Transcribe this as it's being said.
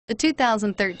The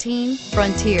 2013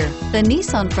 Frontier. The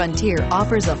Nissan Frontier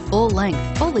offers a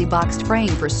full-length, fully boxed frame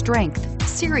for strength,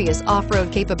 serious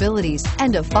off-road capabilities,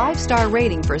 and a 5-star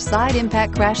rating for side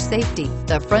impact crash safety.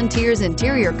 The Frontier's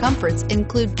interior comforts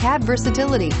include cab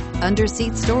versatility,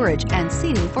 under-seat storage, and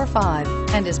seating for 5,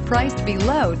 and is priced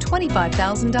below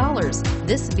 $25,000.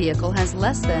 This vehicle has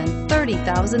less than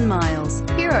 30,000 miles.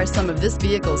 Here are some of this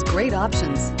vehicle's great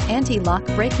options: anti-lock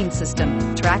braking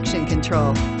system, traction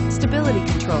control, stability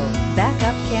control,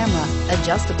 backup camera,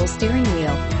 adjustable steering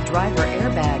wheel, driver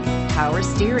airbag, power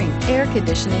steering, air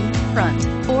conditioning, front,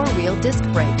 4-wheel disc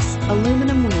brakes,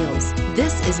 aluminum wheels.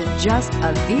 This isn't just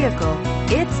a vehicle,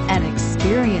 it's an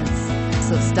experience.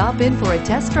 So stop in for a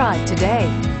test drive today.